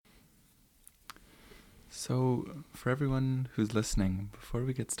So, for everyone who's listening, before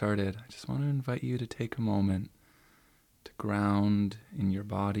we get started, I just want to invite you to take a moment to ground in your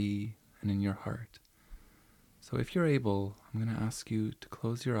body and in your heart. So, if you're able, I'm going to ask you to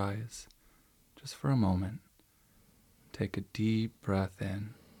close your eyes just for a moment. Take a deep breath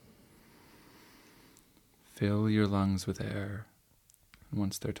in. Fill your lungs with air. And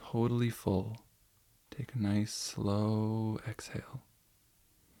once they're totally full, take a nice slow exhale.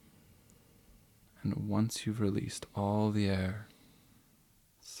 And once you've released all the air,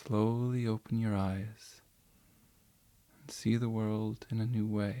 slowly open your eyes and see the world in a new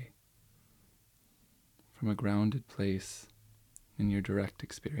way, from a grounded place in your direct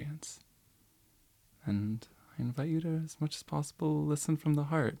experience. And I invite you to, as much as possible, listen from the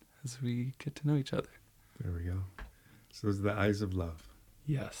heart as we get to know each other. There we go. So those are the eyes of love.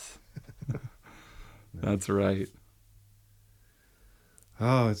 Yes. That's right.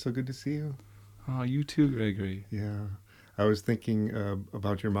 Oh, it's so good to see you. Oh, you too, Gregory. Yeah. I was thinking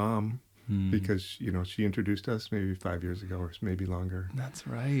about your mom because, she introduced us maybe 5 years ago or maybe longer. That's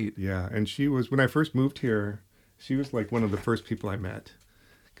right. Yeah. And she was, when I first moved here, she was like one of the first people I met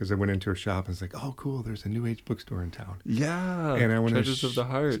because I went into her shop and was like, oh, cool, there's a New Age bookstore in town. Yeah. And I went Treasures of the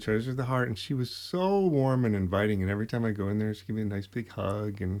Heart. Treasures of the Heart. And she was so warm and inviting. And every time I go in there, she gave me a nice big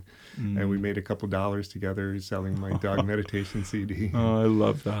hug. And we made a couple dollars together selling my dog meditation CD. Oh, I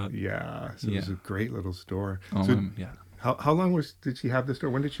love that. Yeah. So it was a great little store. Oh, So yeah. how long did she have the store?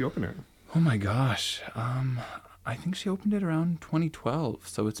 When did she open it? Oh my gosh. I think she opened it around 2012.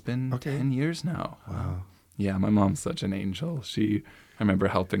 So it's been 10 years now. Wow. Yeah, my mom's such an angel. I remember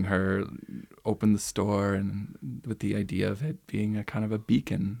helping her open the store and with the idea of it being a kind of a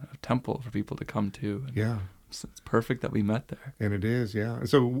beacon, a temple for people to come to. And Yeah. so it's perfect that we met there. And it is, yeah. And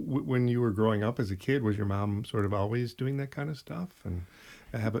so when you were growing up as a kid, was your mom sort of always doing that kind of stuff and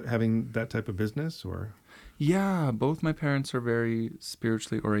having that type of business or? Yeah, both my parents are very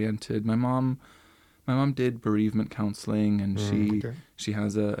spiritually oriented. My mom did bereavement counseling, and she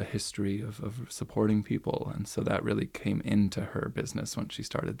has a history of supporting people, and so that really came into her business when she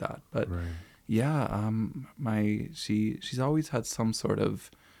started that. But yeah, she's always had some sort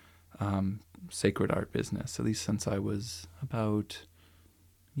of sacred art business, at least since I was about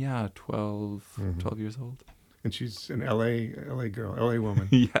 12 years old. And she's an LA girl, LA woman.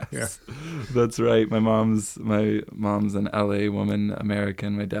 Yes, that's right. My mom's an LA woman,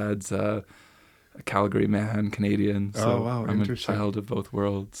 American. My dad's a Calgary man, Canadian. So wow, I'm a child of both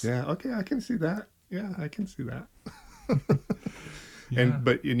worlds. Yeah, okay, I can see that. Yeah, I can see that. Yeah.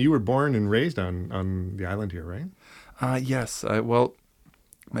 And you were born and raised on the island here, right? Yes. Well,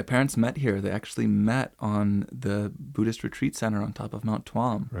 my parents met here. They actually met on the Buddhist retreat center on top of Mount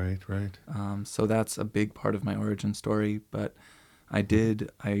Tuam. Right. So that's a big part of my origin story. But I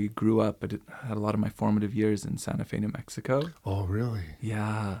grew up, I had a lot of my formative years in Santa Fe, New Mexico. Oh, really?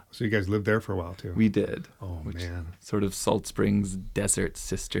 Yeah. So you guys lived there for a while, too? We did. Oh, man. Sort of Salt Springs desert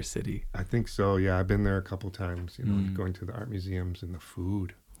sister city. I think so, yeah. I've been there a couple times, going to the art museums and the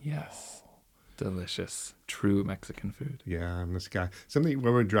food. Yes. Delicious. True Mexican food. Yeah, and the sky. Something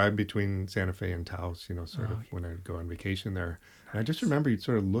when we would drive between Santa Fe and Taos, when I'd go on vacation there. And I just remember you'd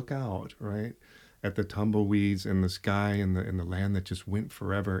sort of look out, right, at the tumbleweeds and the sky and the land that just went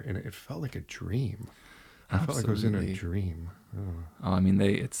forever, and it felt like a dream. I felt like I was in a dream. Oh, I mean,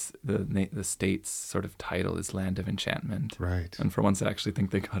 the state's sort of title is Land of Enchantment. Right. And for once, I actually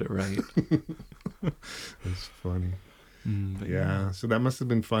think they got it right. That's funny. Yeah. So that must have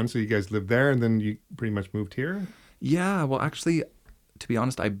been fun. So you guys lived there, and then you pretty much moved here? Yeah. Well, actually, to be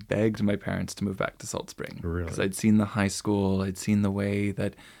honest, I begged my parents to move back to Salt Spring. Really? Because I'd seen the high school. I'd seen the way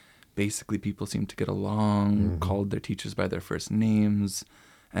that basically people seemed to get along, called their teachers by their first names.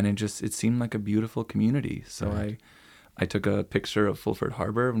 And it seemed like a beautiful community. So I took a picture of Fulford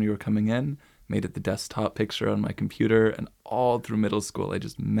Harbor when we were coming in, made it the desktop picture on my computer, and all through middle school I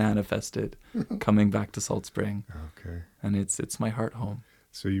just manifested coming back to Salt Spring. Okay. And it's my heart home.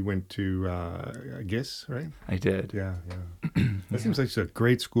 So you went to GIS, right? I did. Yeah. That seems like it's a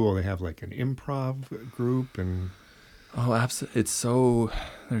great school. They have like an improv group and... Oh, absolutely.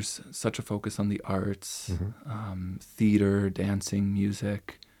 There's such a focus on the arts, theater, dancing,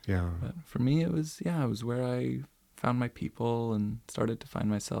 music. Yeah. But for me, it was where I found my people and started to find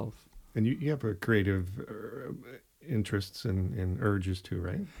myself. And you have a creative interests and urges too,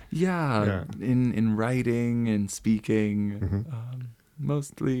 right? Yeah. In writing and speaking.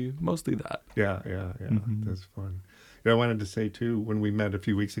 mostly that. Yeah, yeah, yeah. That's fun. Yeah, I wanted to say too, when we met a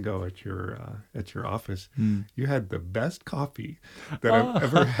few weeks ago at your office, you had the best coffee that I've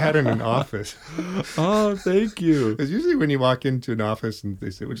ever had in an office. Oh, thank you. Because usually when you walk into an office and they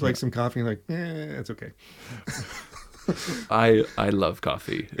say, "Would you like some coffee?" I'm like, it's okay. I love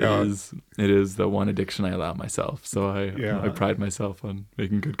coffee. Yeah. It is the one addiction I allow myself. So I pride myself on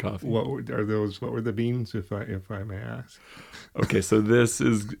making good coffee. What are those? What were the beans, if I may ask? Okay, so this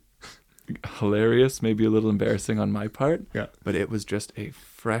is hilarious, maybe a little embarrassing on my part. Yeah. But it was just a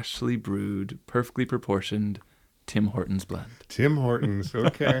freshly brewed, perfectly proportioned Tim Hortons blend. Tim Hortons.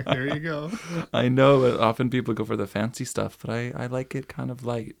 Okay, there you go. I know often people go for the fancy stuff, but I like it kind of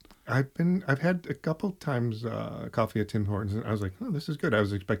light. I've had a couple times coffee at Tim Hortons, and I was like, oh, this is good. I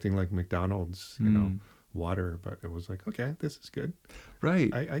was expecting like McDonald's, water, but it was like, okay, this is good.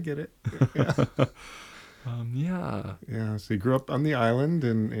 Right. I get it. Yeah. Yeah. Yeah. So you grew up on the island,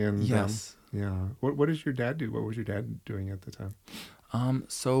 and yes. Yeah. What does your dad do? What was your dad doing at the time?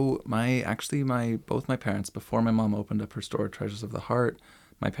 So both my parents, before my mom opened up her store, Treasures of the Heart,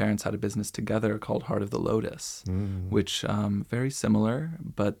 my parents had a business together called Heart of the Lotus, which very similar,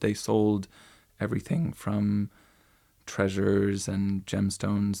 but they sold everything from treasures and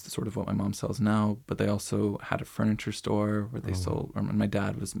gemstones, sort of what my mom sells now. But they also had a furniture store where they sold. And my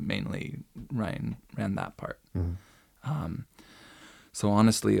dad was mainly ran that part. So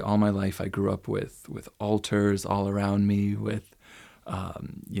honestly, all my life I grew up with altars all around me, with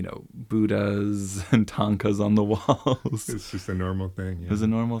Buddhas and Tankas on the walls. It's just a normal thing. Yeah. It was a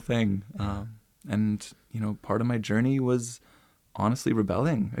normal thing. And part of my journey was honestly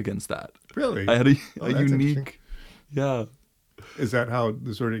rebelling against that. Really? I had a unique, yeah. Is that how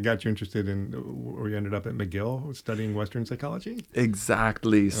sort of got you interested in, or you ended up at McGill studying Western psychology?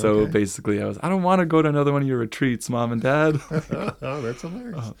 Exactly. So basically I don't want to go to another one of your retreats, Mom and Dad. Oh, that's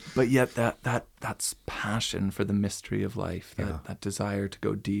hilarious. But yet that's passion for the mystery of life, that desire to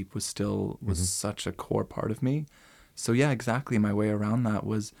go deep was such a core part of me. So yeah, exactly. My way around that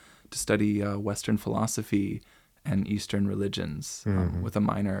was to study Western philosophy and Eastern religions with a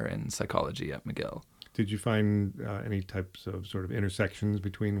minor in psychology at McGill. Did you find any types of sort of intersections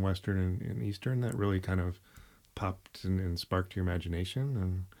between Western and Eastern that really kind of popped and sparked your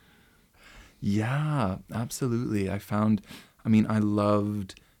imagination? Yeah, absolutely. I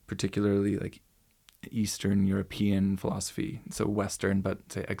loved particularly like Eastern European philosophy, so Western,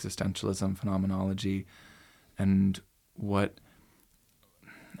 but say existentialism, phenomenology, and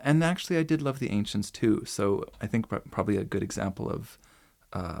actually I did love the ancients too. So I think probably a good example of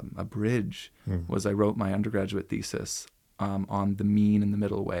a bridge was I wrote my undergraduate thesis on the mean and the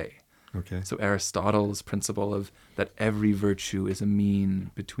middle way. Okay. So Aristotle's principle of that every virtue is a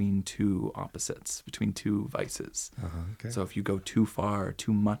mean between two opposites, between two vices. Okay. So if you go too far,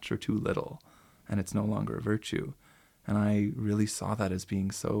 too much or too little, and it's no longer a virtue. And I really saw that as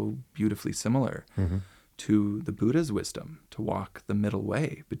being so beautifully similar to the Buddha's wisdom, to walk the middle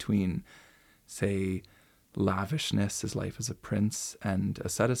way between, say, lavishness, his life as a prince, and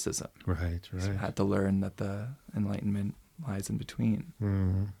asceticism. Right. So I had to learn that the enlightenment lies in between.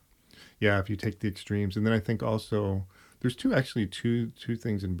 Yeah, if you take the extremes. And then I think also there's two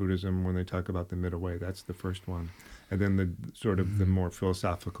things in Buddhism when they talk about the middle way. That's the first one. And then the sort of the more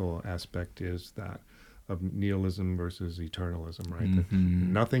philosophical aspect is that of nihilism versus eternalism, right? That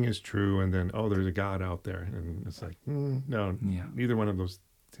nothing is true, and then, there's a God out there. And it's like, no, neither one of those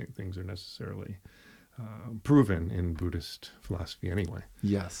things are necessarily proven in Buddhist philosophy anyway.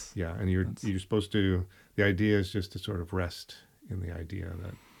 Yes. Yeah, and you're supposed to, the idea is just to sort of rest in the idea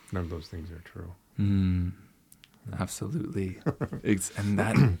that none of those things are true. Absolutely.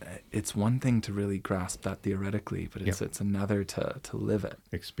 It's one thing to really grasp that theoretically, but it's another to live it.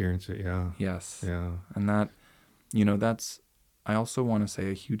 Experience it, yeah. Yes. Yeah. And I also want to say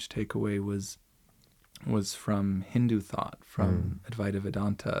a huge takeaway was from Hindu thought, from Advaita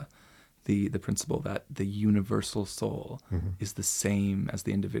Vedanta, the principle that the universal soul is the same as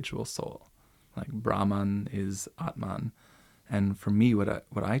the individual soul. Like Brahman is Atman. And for me, what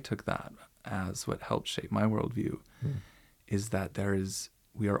I took that as what helped shape my worldview is that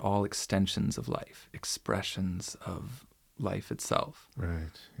we are all extensions of life, expressions of life itself.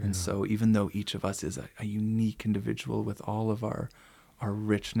 Right. Yeah. And so even though each of us is a unique individual with all of our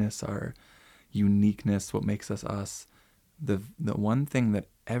richness, our uniqueness, what makes us us, the one thing that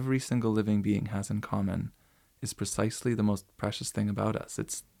every single living being has in common is precisely the most precious thing about us.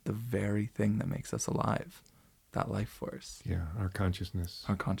 It's the very thing that makes us alive, that life force. Yeah, our consciousness.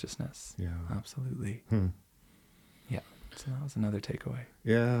 Our consciousness. Yeah. Absolutely. Yeah. So that was another takeaway.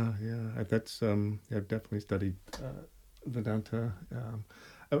 Yeah. That's I've definitely studied Vedanta.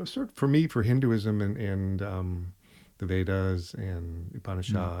 For me, for Hinduism and the Vedas and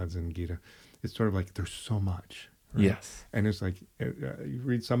Upanishads and Gita, it's sort of like there's so much. Right? Yes. And it's like you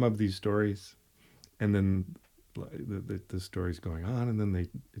read some of these stories, and then the story's going on, and then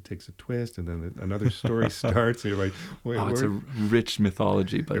it takes a twist, and then another story starts. And you're like, wait, it's a rich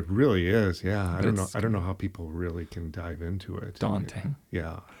mythology, but it really is. Yeah, I don't know how people really can dive into it. Daunting.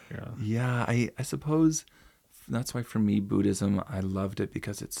 Yeah. Yeah, I suppose that's why for me Buddhism, I loved it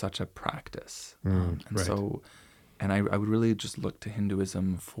because it's such a practice, and right. so, and I would really just look to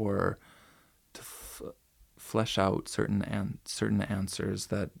Hinduism to flesh out certain answers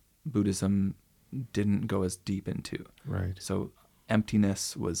that Buddhism didn't go as deep into. Right. So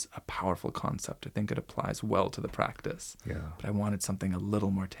emptiness was a powerful concept. I think it applies well to the practice. Yeah. But I wanted something a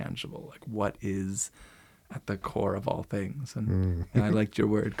little more tangible, like what is at the core of all things. And I liked your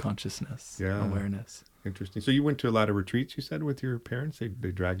word, consciousness, awareness. Interesting. So you went to a lot of retreats, you said, with your parents? They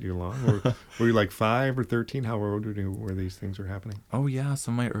dragged you along? Or were you like 5 or 13? How old were these things were happening? Oh, yeah.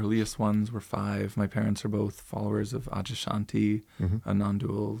 Some of my earliest ones were 5. My parents are both followers of Adyashanti, a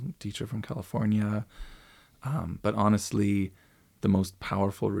non-dual teacher from California. But honestly, the most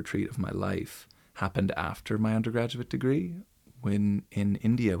powerful retreat of my life happened after my undergraduate degree, when in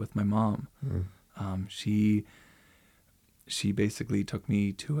India with my mom. She basically took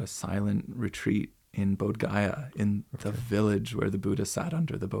me to a silent retreat in Bodh Gaya, in the village where the Buddha sat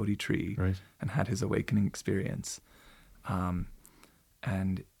under the Bodhi tree and had his awakening experience.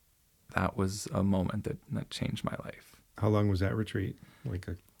 And that was a moment that changed my life. How long was that retreat?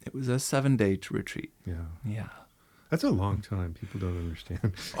 It was a 7-day retreat. Yeah. That's a long time. People don't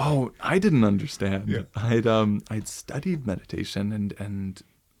understand. Oh, I didn't understand. Yeah. I'd studied meditation and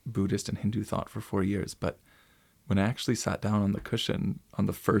Buddhist and Hindu thought for 4 years, but when I actually sat down on the cushion on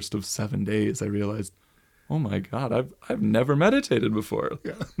the first of 7 days, I realized, oh my God, I've never meditated before.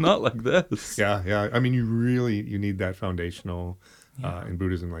 Yeah. Not like this. Yeah. I mean, you need that foundational, in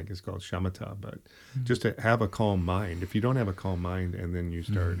Buddhism, like it's called shamatha, but just to have a calm mind. If you don't have a calm mind and then you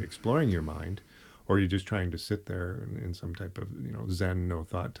start exploring your mind, or you're just trying to sit there in some type of, Zen, no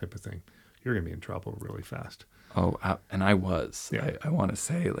thought type of thing, you're going to be in trouble really fast. Oh, and I was. Yeah. I want to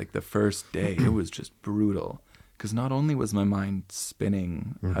say, like, the first day, it was just brutal. Because not only was my mind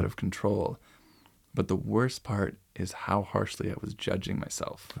spinning out of control, but the worst part is how harshly I was judging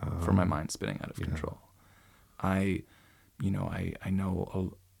myself for my mind spinning out of control. I know,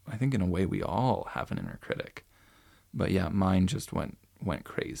 I think in a way we all have an inner critic. But yeah, mine just went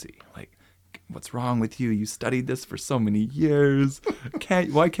crazy. Like, what's wrong with you? You studied this for so many years.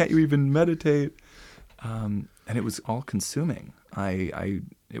 Why can't you even meditate? And it was all consuming.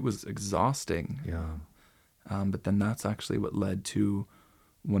 It was exhausting. Yeah. But then that's actually what led to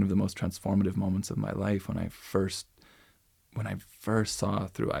one of the most transformative moments of my life when I first saw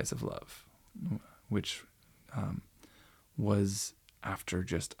Through Eyes of Love, which was after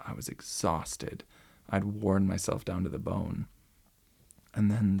I was exhausted. I'd worn myself down to the bone. And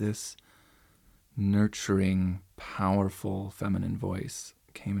then this nurturing, powerful feminine voice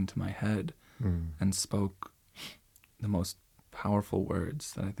came into my head and spoke the most powerful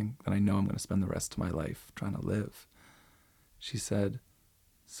words that I know I'm going to spend the rest of my life trying to live. She said,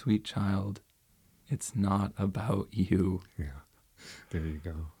 "Sweet child, it's not about you." Yeah. There you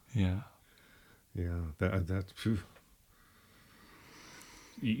go. Yeah. Yeah. That's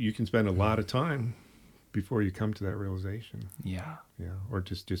you can spend a lot of time before you come to that realization. Yeah. Yeah. Or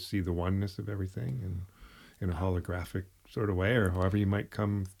just see the oneness of everything and in a holographic sort of way, or however you might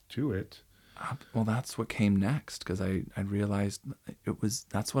come to it. Well, that's what came next, because I realized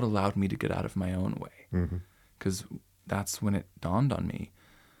that's what allowed me to get out of my own way. Because that's when it dawned on me.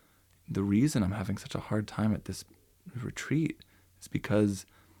 The reason I'm having such a hard time at this retreat is because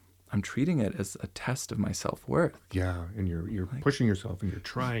I'm treating it as a test of my self-worth. Yeah, and you're pushing yourself and you're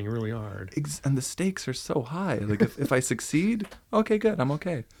trying really hard. And the stakes are so high. Like if I succeed, okay, good, I'm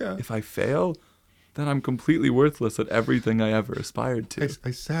okay. Yeah. If I fail, then I'm completely worthless at everything I ever aspired to.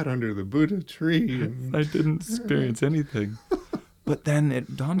 I sat under the Buddha tree and I didn't experience anything. But then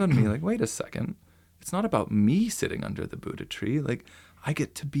it dawned on me, like, wait a second. It's not about me sitting under the Buddha tree. Like, I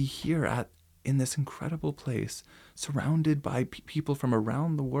get to be here in this incredible place, surrounded by people from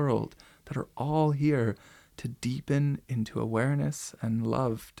around the world that are all here to deepen into awareness and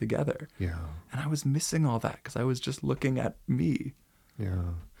love together. Yeah. And I was missing all that because I was just looking at me.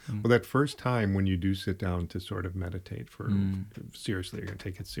 Yeah. Well, that first time when you do sit down to sort of meditate seriously, you're going to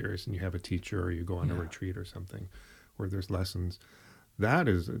take it serious, and you have a teacher or you go on a retreat or something where there's lessons, that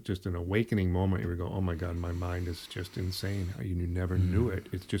is just an awakening moment. You go, oh my God, my mind is just insane. You never knew it.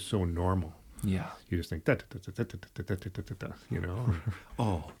 It's just so normal. Yeah. You just think, you know,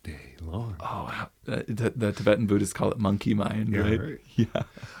 all day long. Oh, the Tibetan Buddhists call it monkey mind, Yeah, right? right. Yeah.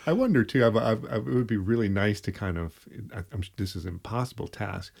 I wonder too. It would be really nice to kind of. This is an impossible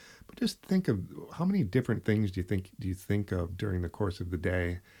task, but just think of how many different things do you think of during the course of the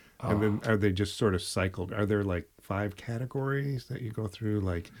day, and then are they just sort of cycled? Are there like 5 categories that you go through,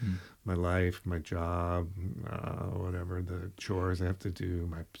 like my life, my job, whatever the chores I have to do,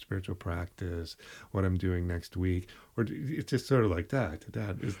 my spiritual practice, what I'm doing next week, or it's just sort of like that.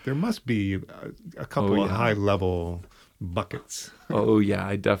 There must be a couple of high level buckets. Oh yeah,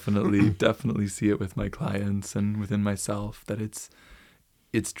 I definitely see it with my clients and within myself that it's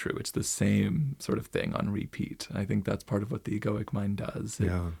true. It's the same sort of thing on repeat. I think that's part of what the egoic mind does.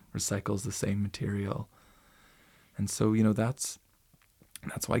 It recycles the same material. And so, that's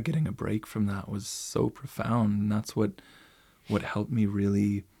why getting a break from that was so profound. And that's what helped me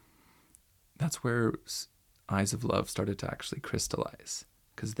really, that's where Eyes of Love started to actually crystallize.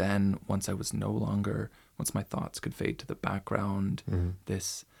 Because then once my thoughts could fade to the background,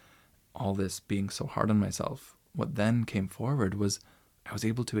 all this being so hard on myself, what then came forward was I was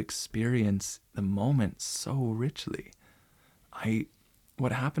able to experience the moment so richly.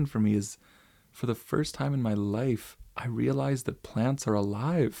 What happened for me is, for the first time in my life, I realized that plants are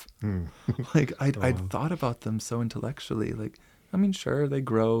alive. Like I'd thought about them so intellectually. Like, I mean, sure, they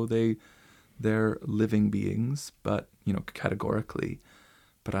grow, they're living beings, but categorically.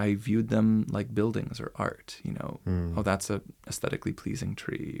 But I viewed them like buildings or art. Oh, that's a aesthetically pleasing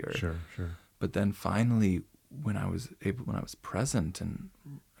tree. Or, sure. But then finally, when I was present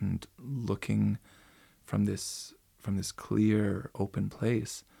and looking from this clear, open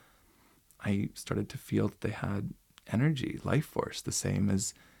place, I started to feel that they had energy, life force, the same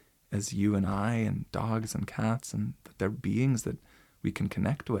as you and I and dogs and cats, and that they're beings that we can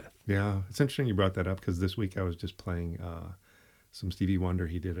connect with. Yeah, it's interesting you brought that up, because this week I was just playing some Stevie Wonder.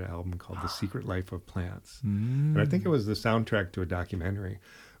 He did an album called The Secret Life of Plants. And I think it was the soundtrack to a documentary.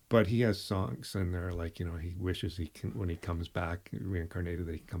 But he has songs in there like, he wishes he can, when he comes back reincarnated,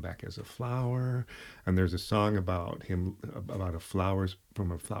 that he can come back as a flower. And there's a song about him, about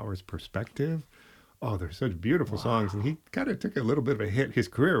from a flower's perspective. Oh, they're such beautiful songs. And he kind of took a little bit of a hit. His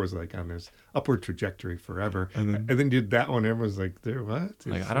career was like on this upward trajectory forever. And then did that one. Everyone's like, what?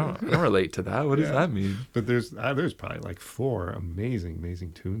 Like, I don't relate to that. What does that mean? But there's probably like 4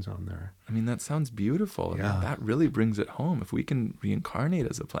 amazing tunes on there. I mean, that sounds beautiful. Yeah. That really brings it home. If we can reincarnate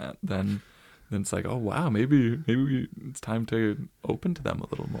as a plant, then it's like, oh wow, maybe it's time to open to them a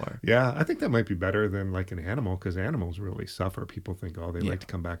little more. Yeah, I think that might be better than like an animal, because animals really suffer. People think, oh, they like to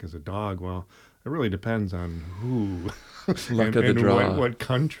come back as a dog. Well, it really depends on who, luck of the draw, what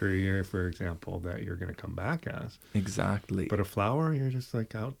country, for example, that you're going to come back as. Exactly. But a flower, you're just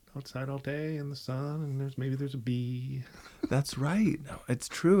like outside all day in the sun, and there's a bee. That's right. No, it's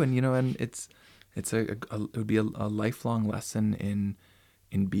true, and and it would be a lifelong lesson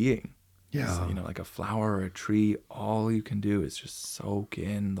in being. Yeah. So, like a flower or a tree, all you can do is just soak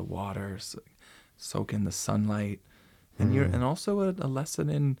in the water, soak in the sunlight, and also a lesson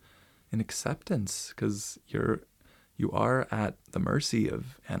in acceptance, because you are at the mercy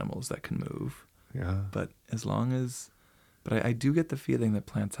of animals that can move. Yeah. But I do get the feeling that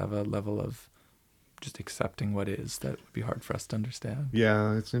plants have a level of just accepting what is that would be hard for us to understand.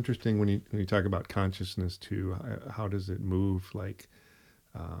 Yeah, it's interesting when you talk about consciousness too. How does it move? Like,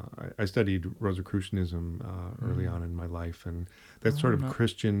 I studied Rosicrucianism early on in my life, and that's sort of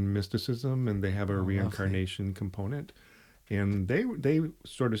Christian mysticism, and they have a reincarnation component. And they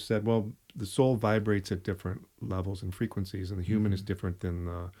sort of said, well, the soul vibrates at different levels and frequencies, and the human is different than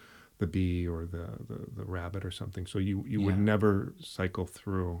the bee or the rabbit or something. So you would never cycle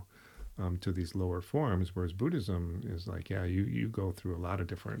through to these lower forms, whereas Buddhism is like, you go through a lot of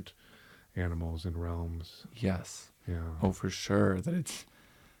different animals and realms. Yes. Yeah. Oh, for sure.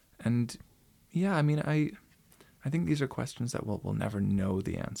 And yeah, I mean, I think these are questions that we'll never know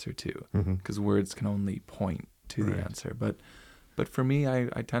the answer to, because words can only point to the answer. But for me,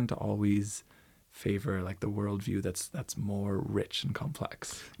 I tend to always favor like the worldview that's more rich and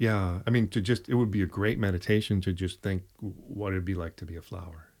complex. Yeah, I mean, it would be a great meditation to just think what it'd be like to be a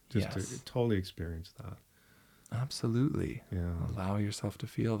flower, just to totally experience that. Absolutely. Yeah. Allow yourself to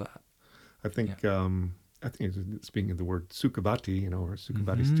feel that. I think speaking of the word Sukhavati, or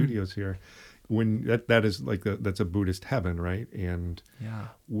Sukhavati Studios here, when that is like that's a Buddhist heaven, right? And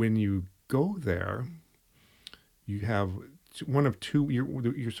when you go there, you have one of two.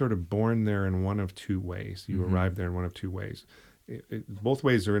 You're sort of born there in one of two ways. You arrive there in one of two ways. Both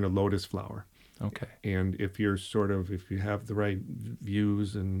ways are in a lotus flower. Okay. And if you have the right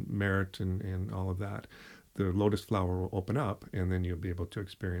views and merit and all of that, the lotus flower will open up, and then you'll be able to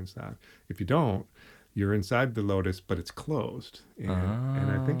experience that. If you don't, you're inside the lotus, but it's closed. And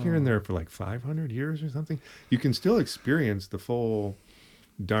I think you're in there for like 500 years or something. You can still experience the full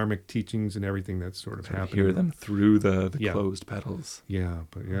Dharmic teachings and everything that's sort of happening. Hear them through the closed petals. Yeah,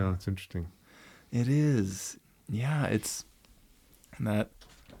 but yeah, it's interesting. It is. Yeah, it's that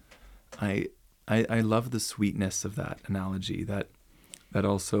I love the sweetness of that analogy. That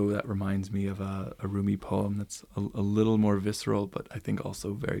reminds me of a Rumi poem that's a little more visceral, but I think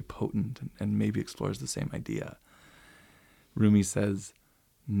also very potent and maybe explores the same idea. Rumi says,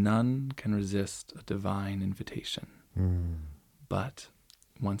 "None can resist a divine invitation, but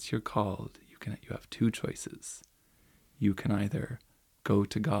once you're called, you have two choices. You can either go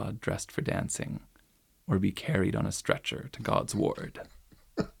to God dressed for dancing, or be carried on a stretcher to God's ward."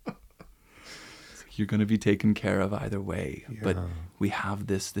 You're going to be taken care of either way. Yeah. But we have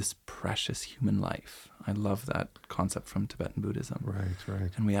this precious human life. I love that concept from Tibetan Buddhism. Right.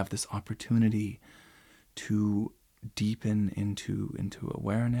 And we have this opportunity to deepen into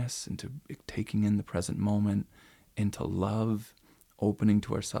awareness, into taking in the present moment, into love, opening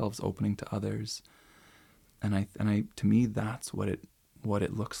to ourselves, opening to others. And I to me, that's what it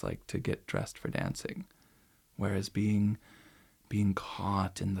looks like to get dressed for dancing. Whereas being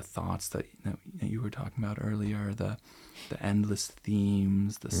caught in the thoughts that you were talking about earlier, the endless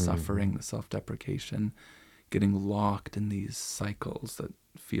themes, the suffering, the self-deprecation, getting locked in these cycles that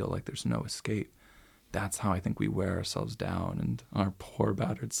feel like there's no escape. That's how I think we wear ourselves down, and our poor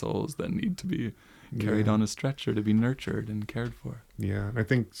battered souls then need to be carried on a stretcher to be nurtured and cared for. Yeah, and I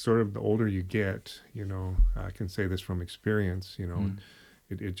think sort of the older you get, I can say this from experience,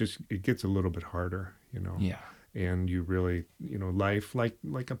 it gets a little bit harder, Yeah. And you really, life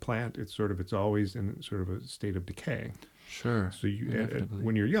like a plant, it's always in sort of a state of decay. Sure. So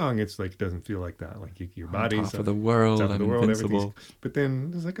when you're young, it's like, it doesn't feel like that. Like your body's on top of the world, I'm invincible. But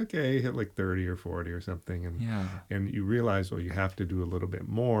then it's like, okay, hit like 30 or 40 or something. And you realize, you have to do a little bit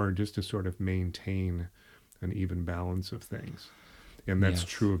more just to sort of maintain an even balance of things. And that's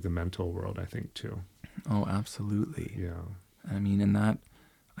true of the mental world, I think, too. Oh, absolutely. Yeah. I mean, in that,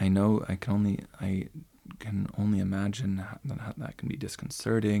 I know I can only imagine how that can be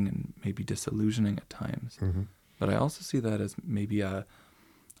disconcerting and maybe disillusioning at times. Mm-hmm. But I also see that as maybe a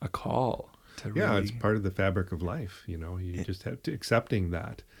call to really... Yeah, it's part of the fabric of life, You just have to accepting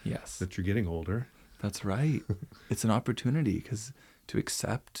that. Yes. That you're getting older. That's right. It's an opportunity, because to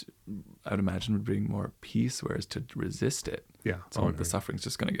accept, I would imagine, would bring more peace, whereas to resist it, the suffering's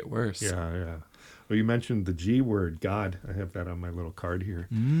just going to get worse. Yeah. Well, you mentioned the G word, God. I have that on my little card here.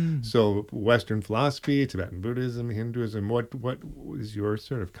 Mm. So Western philosophy, Tibetan Buddhism, Hinduism, what is your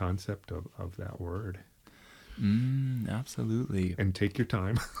sort of concept of that word? Absolutely. And take your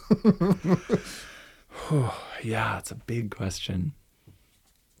time. Yeah, it's a big question.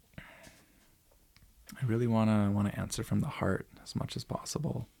 I really want to answer from the heart as much as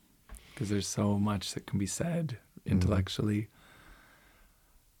possible, because there's so much that can be said intellectually.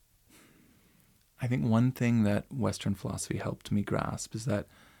 I think one thing that Western philosophy helped me grasp is that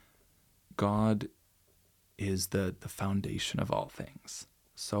God is the foundation of all things.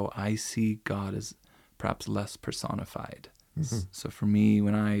 So I see God as perhaps less personified. Mm-hmm. So for me,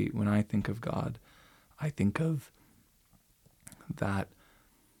 when I think of God, I think of that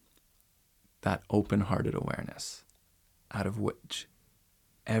open-hearted awareness out of which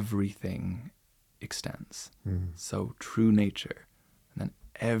everything extends. So true nature. And then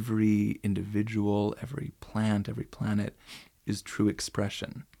every individual, every plant, every planet is true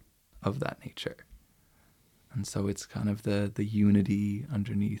expression of that nature. And so it's kind of the unity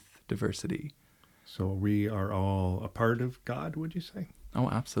underneath diversity. So we are all a part of God, would you say? Oh,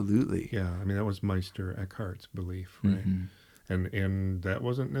 absolutely. Yeah, I mean, that was Meister Eckhart's belief, right? Mm-hmm. And that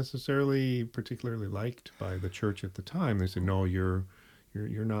wasn't necessarily particularly liked by the church at the time. They said, no, you're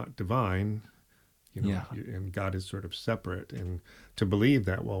not divine, and God is sort of separate. And to believe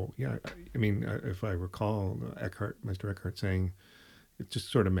that, I mean, if I recall Meister Eckhart saying, it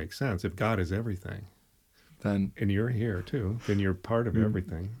just sort of makes sense. If God is everything, and you're here too, then you're part of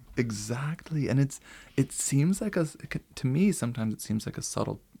everything. Exactly. And it seems like to me, sometimes it seems like a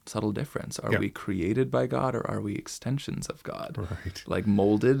subtle difference. Are we created by God, or are we extensions of God? Right. Like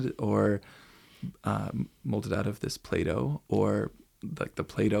molded molded out of this Play-Doh, or like the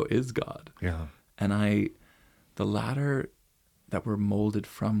Play-Doh is God. Yeah. And the latter, that we're molded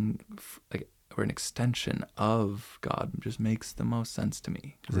from, like, we're an extension of God, just makes the most sense to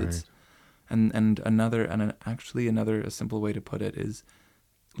me. Right. It's, and another a simple way to put it is,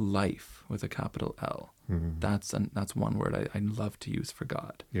 life with a capital L. Mm-hmm. That's one word I love to use for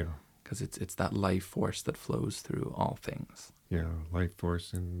God. Yeah. Because it's that life force that flows through all things. Yeah. Life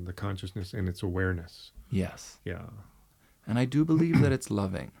force and the consciousness and its awareness. Yes. Yeah. And I do believe that it's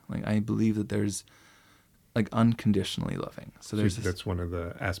loving. Like, I believe that there's, like, unconditionally loving. So there's that's one of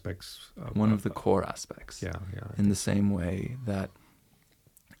the aspects. One of the core aspects. Yeah. Yeah. In the same way that,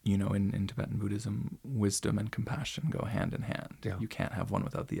 you know, in Tibetan Buddhism, wisdom and compassion go hand in hand. Yeah. You can't have one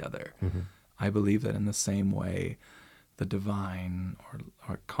without the other. Mm-hmm. I believe that in the same way, the divine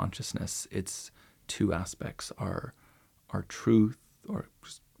or consciousness, its two aspects are truth, or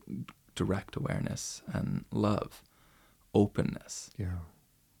just direct awareness, and love, openness, Yeah.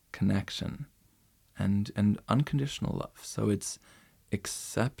 connection, and unconditional love. So it's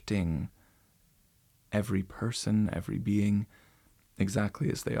accepting every person, every being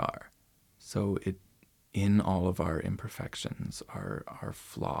exactly as they are. So it, in all of our imperfections, our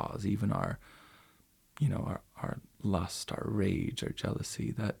flaws, even our, you know, our lust, our rage, our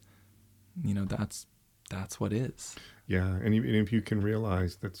jealousy, that, you know, that's what is. Yeah. And if you can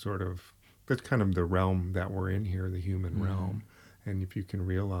realize that that's kind of the realm that we're in here, the human realm. And if you can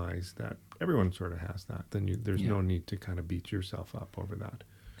realize that everyone sort of has that, then there's no need to kind of beat yourself up over that.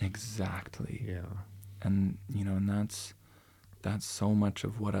 Exactly. Yeah. And, you know, and that's so much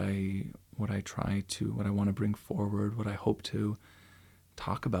of what I want to bring forward, what I hope to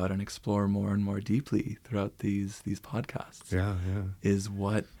talk about and explore more and more deeply throughout these podcasts. Yeah, yeah. Is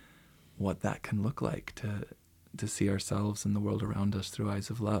what that can look like to see ourselves and the world around us through eyes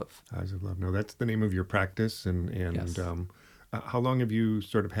of love. Eyes of love. No, that's the name of your practice. And Yes. How long have you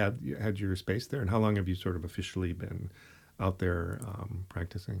sort of had your space there, and how long have you sort of officially been out there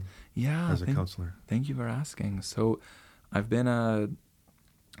practicing as a counselor? Thank you for asking. So I've been a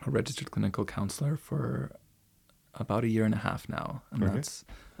registered clinical counselor for about 1.5 years now, and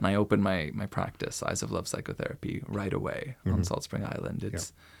and I opened my practice, Eyes of Love Psychotherapy, right away on Salt Spring Island.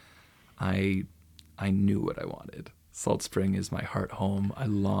 I knew what I wanted. Salt Spring is my heart home. I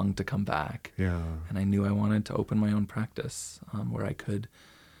longed to come back. Yeah. And I knew I wanted to open my own practice where I could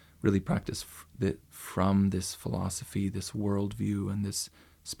really practice from this philosophy, this worldview, and this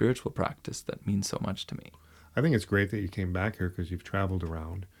spiritual practice that means so much to me. I think it's great that you came back here because you've traveled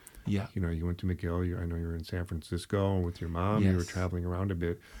around. Yeah. You know, you went to McGill. I know you were in San Francisco with your mom. Yes. You were traveling around a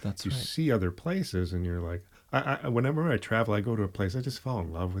bit. That's you right. see other places, and you're like, whenever I travel, I go to a place, I just fall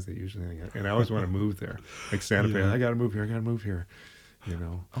in love with it usually, and I always want to move there. Like Santa Fe, I got to move here. You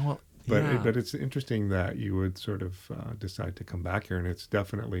know. Oh, well, but it's interesting that you would sort of decide to come back here, and it's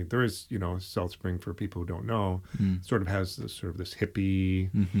definitely there is, you know, Salt Spring, for people who don't know, sort of has this hippie,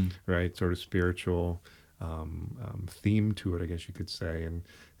 right, sort of spiritual theme to it, I guess you could say, and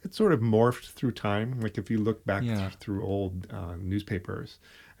it's sort of morphed through time. Like if you look back through old newspapers,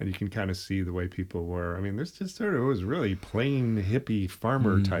 and you can kind of see the way people were. I mean, there's just it was really plain hippie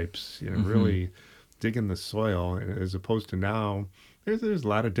farmer types, you know, really digging the soil, as opposed to now. There's a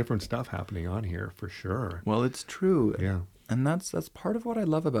lot of different stuff happening on here for sure. Well, it's true. Yeah. And that's part of what I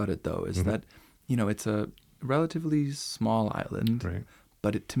love about it, though, is that, you know, it's a relatively small island, Right.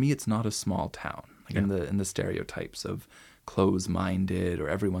 but to me, it's not a small town. Like in the stereotypes of close-minded or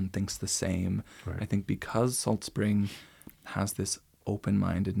everyone thinks the same. Right. I think because Salt Spring has this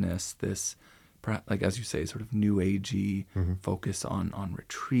open-mindedness, this, like as you say, sort of new agey focus on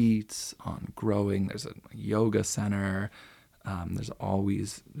retreats, on growing. There's a yoga center. There's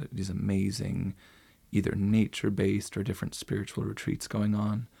always these amazing, either nature-based or different spiritual retreats going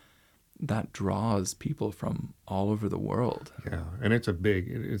on. That draws people from all over the world. Yeah, and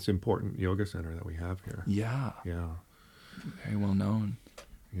it's important yoga center that we have here. Yeah. Yeah. Very well known.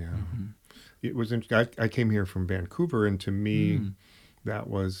 Yeah. It was interesting. I came here from Vancouver, and to me, that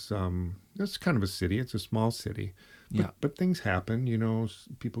was it's kind of a city. It's a small city. But things happen, you know,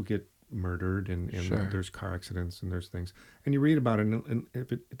 people get murdered and there's car accidents and there's things. And you read about it, and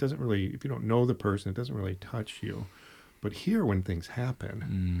if it doesn't really, if you don't know the person, it doesn't really touch you. But here, when things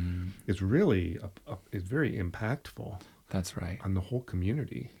happen, it's really it's very impactful. That's right. On the whole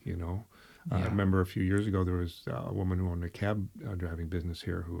community, you know. I remember a few years ago there was a woman who owned a cab driving business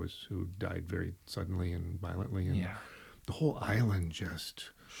here who died very suddenly and violently, and the whole island just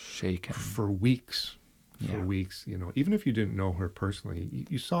shaken for weeks. For weeks, you know, even if you didn't know her personally,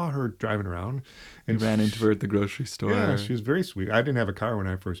 you saw her driving around, and you ran into her at the grocery store. Yeah, she was very sweet. I didn't have a car when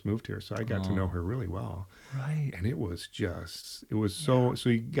I first moved here, so I got to know her really well. Right. And it was so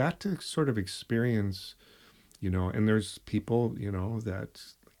you got to sort of experience, you know, and there's people, you know, that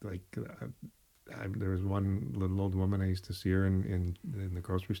like there was one little old woman I used to see her in the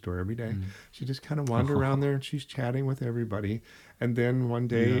grocery store every day. She just kind of wandered around there and she's chatting with everybody. And then one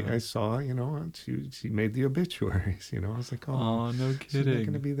day I saw, she made the obituaries. I was like, oh, no kidding. She's not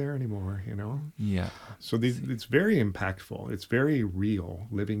going to be there anymore. Yeah. So it's very impactful. It's very real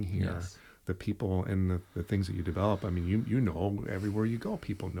living here. Yes. The people and the things that you develop. I mean, you know, everywhere you go,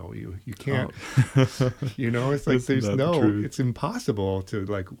 people know you. You can't, it's like it's impossible to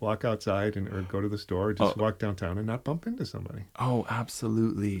like walk outside or go to the store, or just walk downtown and not bump into somebody. Oh,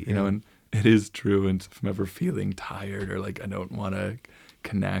 absolutely. You know, and it is true. And if I'm ever feeling tired or like I don't want to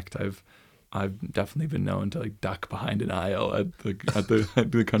connect, I've definitely been known to like duck behind an aisle at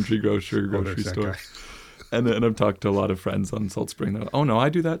the country grocery store. And I've talked to a lot of friends on Salt Spring. They're like, oh no, I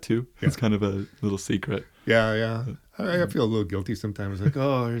do that too. Yeah. It's kind of a little secret. Yeah. I feel a little guilty sometimes. Like,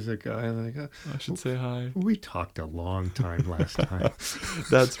 oh, here's a guy. I'm like, I should say hi. We talked a long time last time.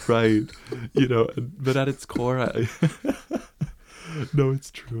 That's right. But at its core, no,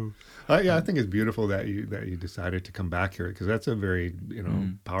 it's true. I think it's beautiful that you decided to come back here, because that's a very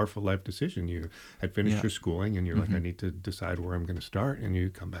powerful life decision. You had finished your schooling and you're like, I need to decide where I'm going to start, and you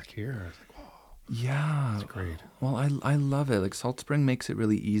come back here. I was like, yeah, that's great. Well, I love it. Like Salt Spring makes it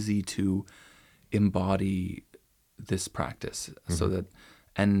really easy to embody this practice, so that,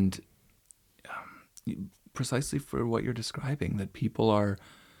 and precisely for what you're describing, that people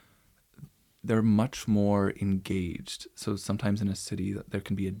they're much more engaged. So sometimes in a city there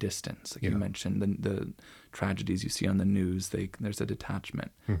can be a distance, like you mentioned, the tragedies you see on the news. There's a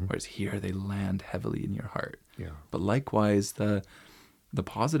detachment, whereas here they land heavily in your heart. Yeah. But likewise, the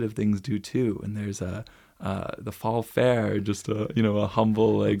positive things do too. And there's the fall fair, just a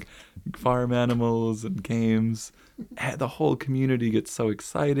humble like farm animals and games. The whole community gets so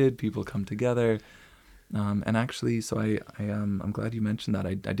excited. People come together. And actually, so I'm glad you mentioned that.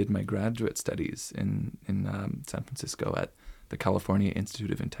 I did my graduate studies in San Francisco at the California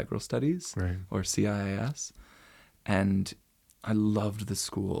Institute of Integral Studies, or CIIS, and I loved the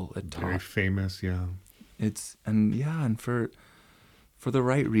school. It very famous, yeah. And for the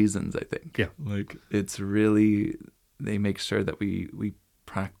right reasons, I think. Yeah. Like it's really, they make sure that we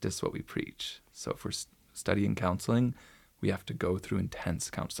practice what we preach. So if we're studying counseling, we have to go through intense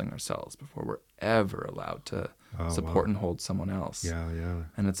counseling ourselves before we're ever allowed to support and hold someone else. Yeah.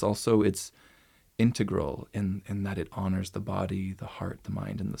 And it's integral in that it honors the body, the heart, the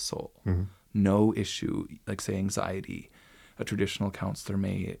mind, and the soul. No issue, like say anxiety, a traditional counselor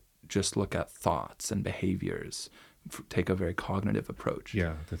may just look at thoughts and behaviors, take a very cognitive approach.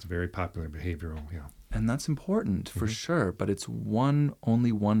 Yeah, that's very popular, behavioral, yeah. And that's important for sure, but it's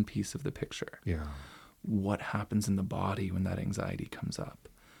only one piece of the picture. Yeah. What happens in the body when that anxiety comes up?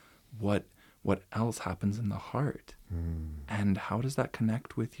 What else happens in the heart? And how does that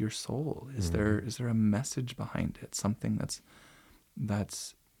connect with your soul? Is there a message behind it? Something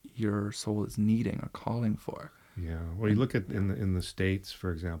that's your soul is needing or calling for? Yeah. Well, you look at in the States,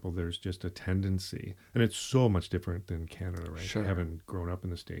 for example, there's just a tendency, and it's so much different than Canada, right? Sure. Having grown up in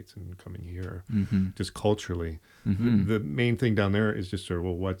the States and coming here, just culturally, the main thing down there is just sort of,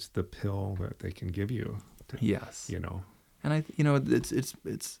 well, what's the pill that they can give you? Yes. And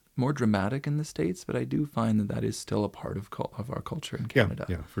it's more dramatic in the States, but I do find that is still a part of our culture in Canada.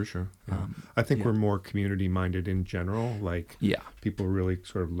 Yeah, for sure. Yeah. I think we're more community-minded in general. Like, people really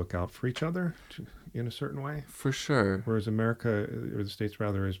sort of look out for each other in a certain way. For sure. Whereas America, or the States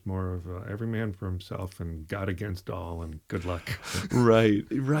rather, is more of every man for himself and God against all and good luck. Right.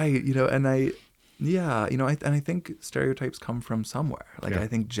 I think stereotypes come from somewhere. Like, I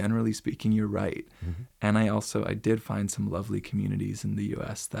think generally speaking, you're right. And I did find some lovely communities in the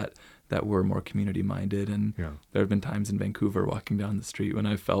U.S. that were more community minded. And there have been times in Vancouver walking down the street when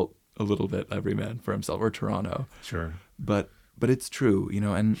I felt a little bit every man for himself, or Toronto. Sure. But it's true,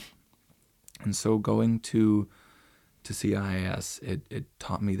 and so going to CIIS, it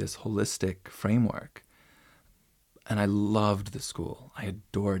taught me this holistic framework. And I loved the school. I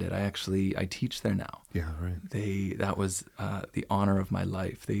adored it. I teach there now. Yeah, right. That was the honor of my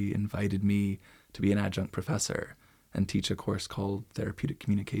life. They invited me to be an adjunct professor and teach a course called Therapeutic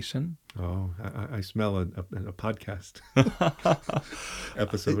Communication. Oh, I smell a podcast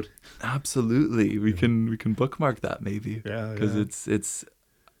episode. Absolutely. We can bookmark that maybe. Yeah. Because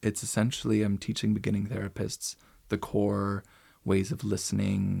it's essentially, I'm teaching beginning therapists the core ways of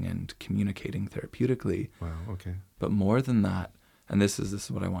listening and communicating therapeutically. Wow, okay. But more than that, and this is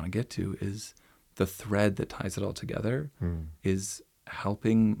what I want to get to, is the thread that ties it all together is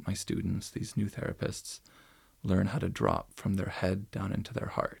helping my students, these new therapists, learn how to drop from their head down into their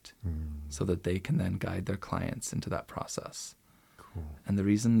heart so that they can then guide their clients into that process. Cool. And the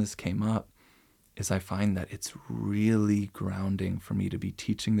reason this came up is I find that it's really grounding for me to be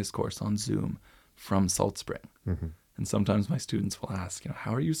teaching this course on Zoom from Salt Spring. Mm-hmm. And sometimes my students will ask,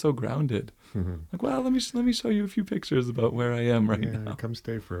 how are you so grounded? Mm-hmm. Like, well, let me show you a few pictures about where I am right now. Come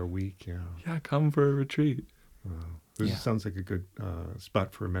stay for a week. Yeah. Yeah, come for a retreat. Wow. This sounds like a good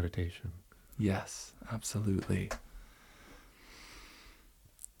spot for meditation. Yes, absolutely.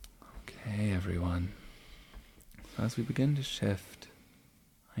 Okay, everyone. As we begin to shift,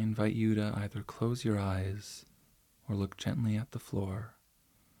 I invite you to either close your eyes or look gently at the floor.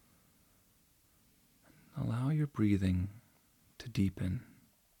 Allow your breathing to deepen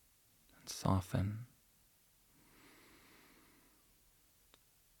and soften.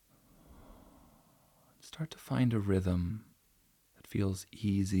 Start to find a rhythm that feels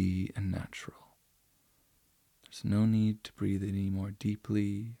easy and natural. There's no need to breathe any more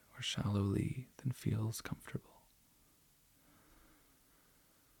deeply or shallowly than feels comfortable.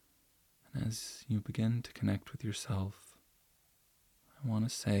 And as you begin to connect with yourself, I want to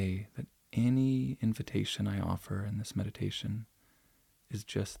say that any invitation I offer in this meditation is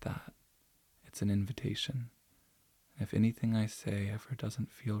just that. It's an invitation. If anything I say ever doesn't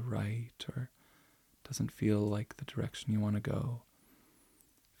feel right or doesn't feel like the direction you want to go,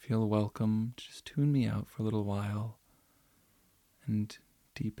 feel welcome. Just tune me out for a little while and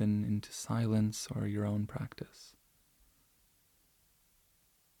deepen into silence or your own practice.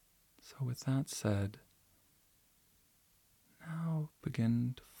 So with that said, now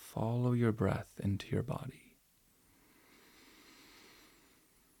begin to follow your breath into your body.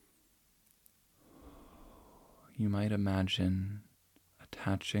 You might imagine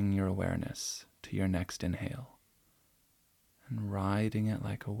attaching your awareness to your next inhale and riding it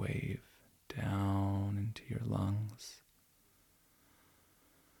like a wave down into your lungs.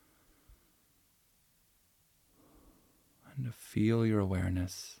 And to feel your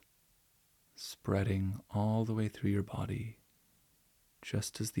awareness spreading all the way through your body,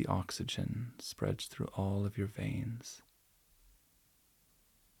 just as the oxygen spreads through all of your veins.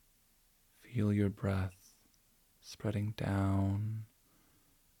 Feel your breath spreading down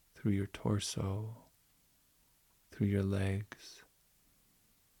through your torso, through your legs,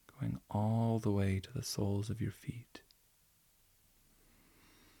 going all the way to the soles of your feet.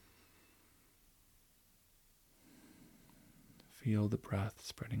 Feel the breath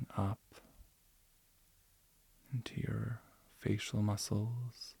spreading up into your facial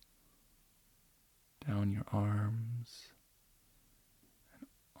muscles, down your arms, and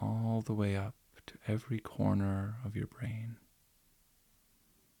all the way up to every corner of your brain,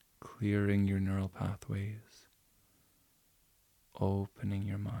 clearing your neural pathways, opening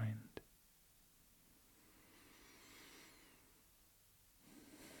your mind.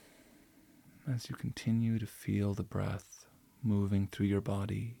 As you continue to feel the breath moving through your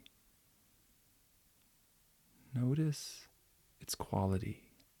body, notice its quality.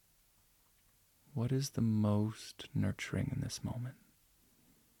 What is the most nurturing in this moment?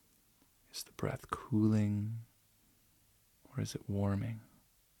 Is the breath cooling, or is it warming?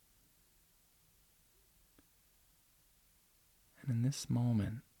 And in this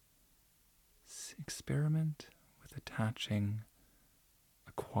moment, experiment with attaching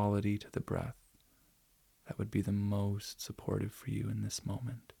a quality to the breath that would be the most supportive for you in this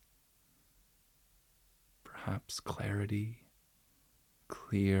moment. Perhaps clarity,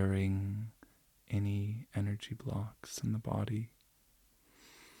 clearing any energy blocks in the body.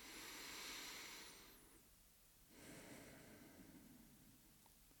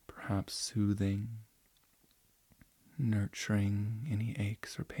 Perhaps soothing, nurturing any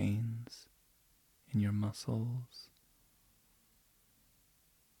aches or pains in your muscles.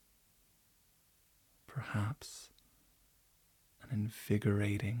 Perhaps an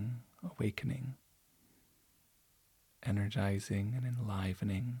invigorating awakening, energizing and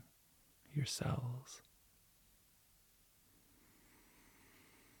enlivening your cells.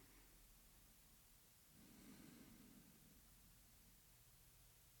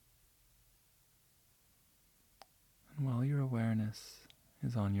 And while your awareness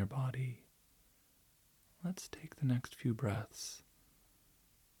is on your body, let's take the next few breaths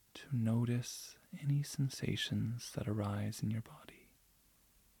to notice any sensations that arise in your body.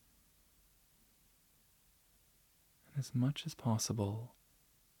 And as much as possible,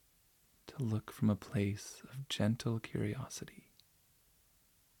 to look from a place of gentle curiosity.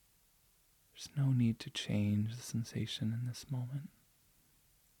 There's no need to change the sensation in this moment.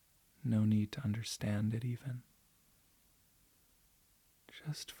 No need to understand it even.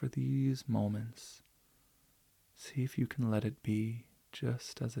 Just for these moments, see if you can let it be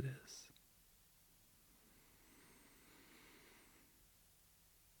just as it is.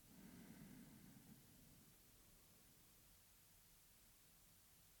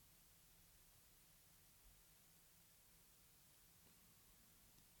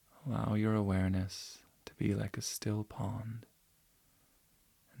 Allow your awareness to be like a still pond,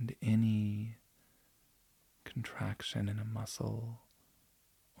 and any contraction in a muscle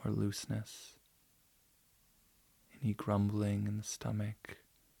or looseness, any grumbling in the stomach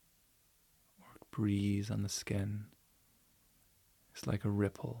or breeze on the skin is like a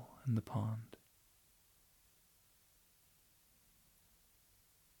ripple in the pond.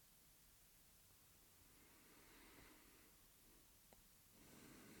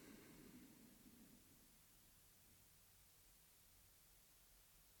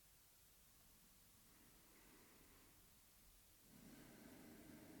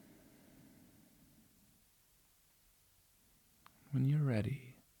 When you're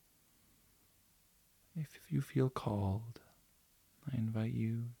ready, if you feel called, I invite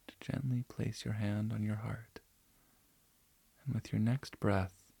you to gently place your hand on your heart, and with your next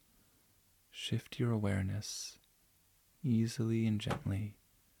breath, shift your awareness easily and gently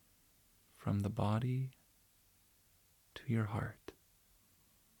from the body to your heart.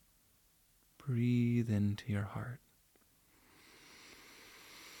 Breathe into your heart.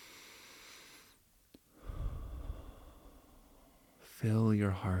 Fill your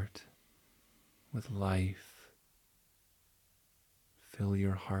heart with life. Fill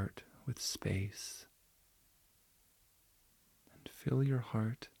your heart with space. And fill your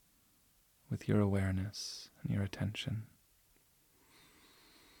heart with your awareness and your attention.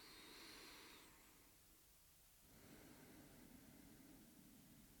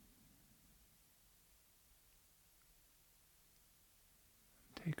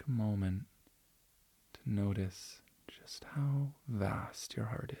 Take a moment to notice just how vast your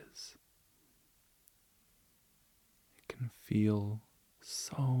heart is. It can feel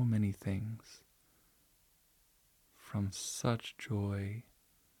so many things, from such joy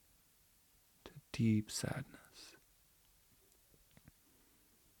to deep sadness.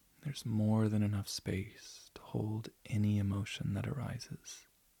 There's more than enough space to hold any emotion that arises.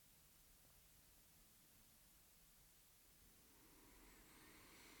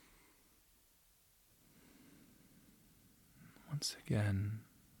 Once again,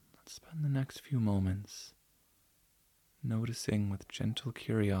 let's spend the next few moments noticing with gentle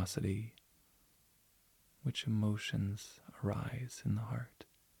curiosity which emotions arise in the heart,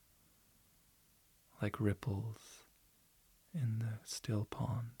 like ripples in the still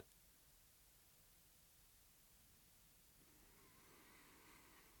pond.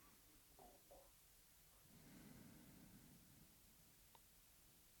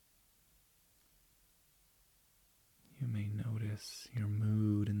 You may notice your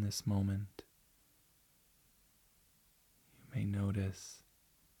mood in this moment. You may notice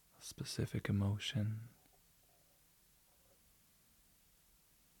a specific emotion.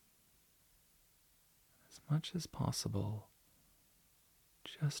 As much as possible,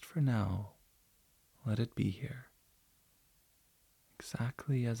 just for now, let it be here,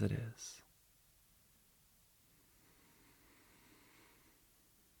 exactly as it is.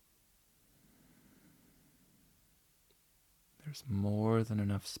 There's more than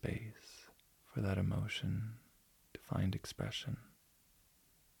enough space for that emotion to find expression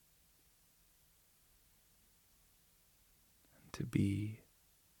and to be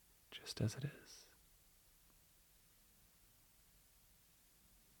just as it is.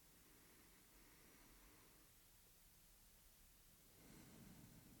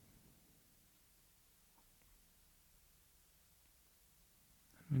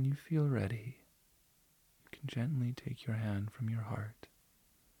 And when you feel ready, you can gently take your hand from your heart,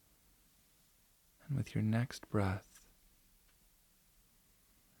 and with your next breath,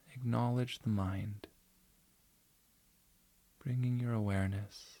 acknowledge the mind, bringing your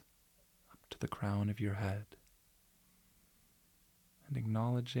awareness up to the crown of your head, and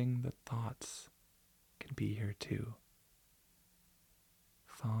acknowledging that thoughts can be here too.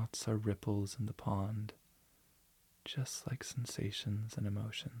 Thoughts are ripples in the pond, just like sensations and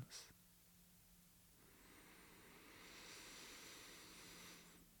emotions.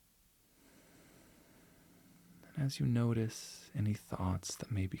 And as you notice any thoughts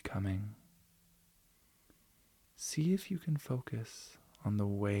that may be coming, see if you can focus on the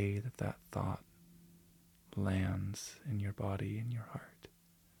way that that thought lands in your body and your heart.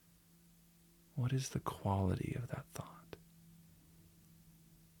 What is the quality of that thought?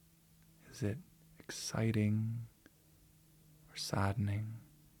 Is it exciting or saddening?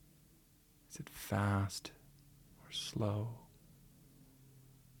 Is it fast or slow?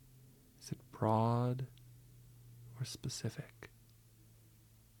 Is it broad or specific?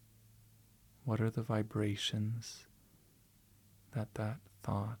 What are the vibrations that that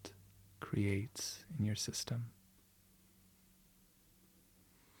thought creates in your system?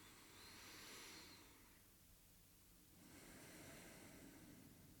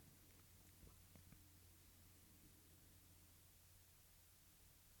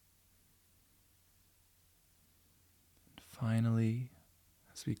 finally,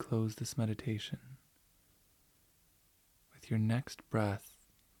 as we close this meditation, with your next breath,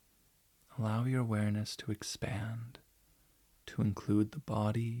 allow your awareness to expand, to include the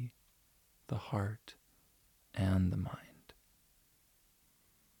body, the heart, and the mind.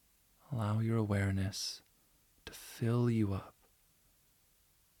 Allow your awareness to fill you up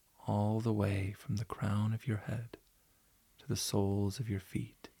all the way from the crown of your head to the soles of your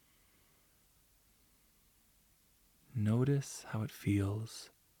feet. Notice how it feels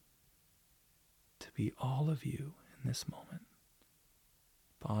to be all of you in this moment.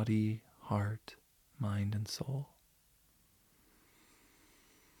 Body, heart, mind, and soul.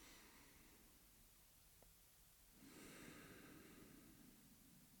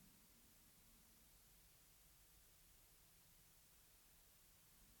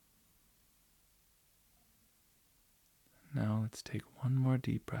 Now let's take one more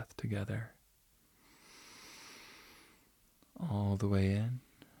deep breath together. All the way in,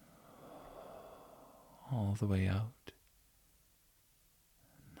 all the way out.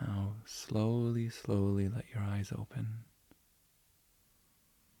 Now slowly, slowly let your eyes open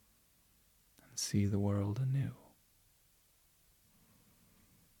and see the world anew.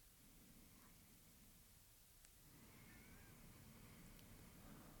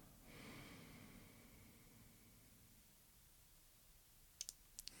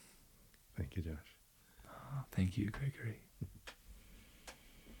 Thank you, Josh. Thank you, Gregory.